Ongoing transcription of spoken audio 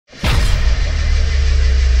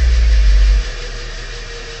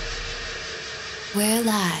We're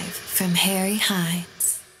live from Harry Hines.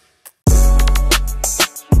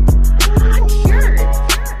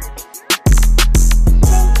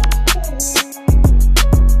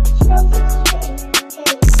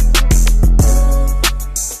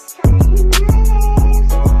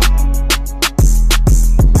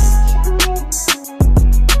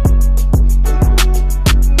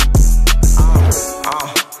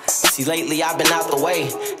 See, lately I've been out the way,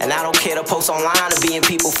 and I don't care to post online or be in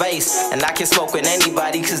people's face. And I can smoke with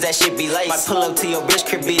anybody, cause that shit be lace. Might pull up to your bitch,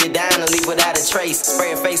 crib, beat it down, and leave without a trace.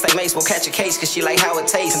 Spray her face like Mace, will catch a case, cause she like how it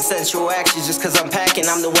tastes. Consensual actions, just cause I'm packing,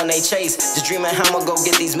 I'm the one they chase. Just dreaming how I'ma go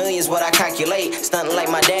get these millions, what I calculate. Stunting like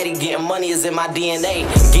my daddy, getting money is in my DNA.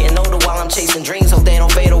 Getting older while I'm chasing dreams, hope they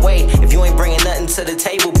don't fade away. If you ain't bringing nothing to the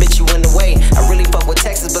table, bitch, you in the way. I really fuck with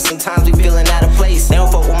Texas, but sometimes we feeling out of place. They don't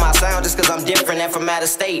fuck with my sound just cause I'm different and from out of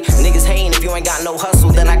state. Niggas hating if you ain't got no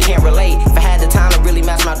hustle, then I can't relate. If I had the time to really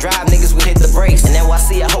match my drive, niggas would hit the brakes. And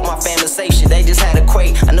NYC, I hope my family's safe, shit, they just had to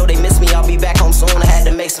quake. I know they miss me, I'll be back home soon, I had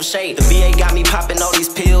to make some shade. The VA got me popping all these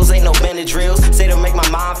pills, ain't no Benadryls. Say to make my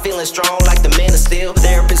mind feeling strong like the men of steel.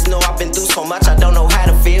 Therapists know I've been through so much, I don't know how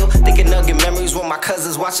to feel. Thinking nugget memories with my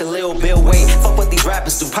cousins watching Lil Bill. Wait, fuck what these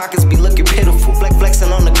rappers do, pockets be looking pitiful.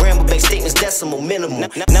 Flexing on the gram, but big statements decimal minimal.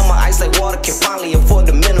 Now my ice like water can finally afford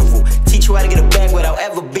the mineral. Teach you how to get a bag without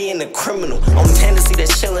ever being a criminal. Only tendency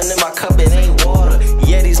that's chillin' in my cup, it ain't water.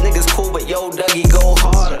 Yeah, these niggas cool, but yo, Dougie, go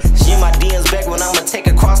harder. She in my DMs back when I'ma take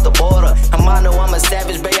across the border. I know I'm a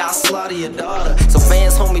savage, babe, I'll slaughter your daughter. So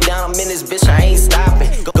fans hold me down, I'm in this bitch, I ain't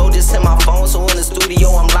stopping. Go just hit my phone, so in the studio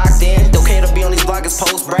I'm locked in. Don't care to be on these bloggers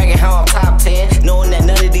posts, bragging how I'm top 10. Knowing that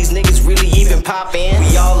none of these niggas really even pop in.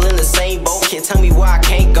 We all in the same boat, can't tell me where I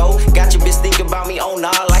can't go. Got your bitch thinking about me, oh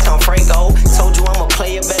nah, like I'm Franco. Told you I'm a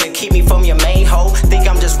player, better keep me from your main hoe. Think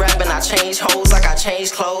I'm just rapping, I change hoes like I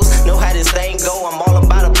change clothes. Know how this thing go, I'm all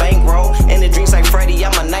about a bankroll. In the drinks like Freddy,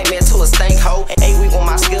 I'm a nightmare to a stank hoe. 8 week with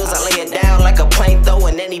my skills, I lay it down like a plank though.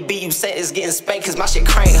 And any beat you sent is getting spanked, cause my shit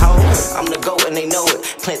crank hoe. I'm the GOAT and they know it,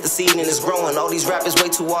 plant the seed and it's growing. All these rappers way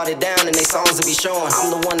too watered down and they songs to be showing.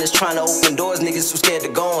 I'm the one that's trying to open doors, niggas too scared to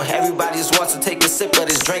go in. Everybody just wants to take a sip of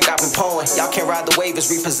this drink I've been pouring. Y'all can't ride the wave,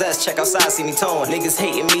 it's repossessed, check outside, see me towing. Niggas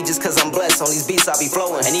hating me just cause I'm blessed, on these beats I be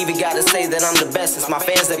flowing. And even gotta say that I'm the best, it's my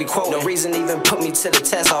fans that be quoting. No reason to even put me to the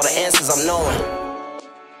test, all the answers I'm knowing.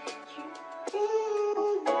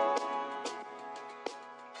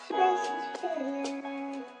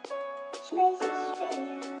 Space is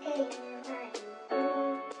fair.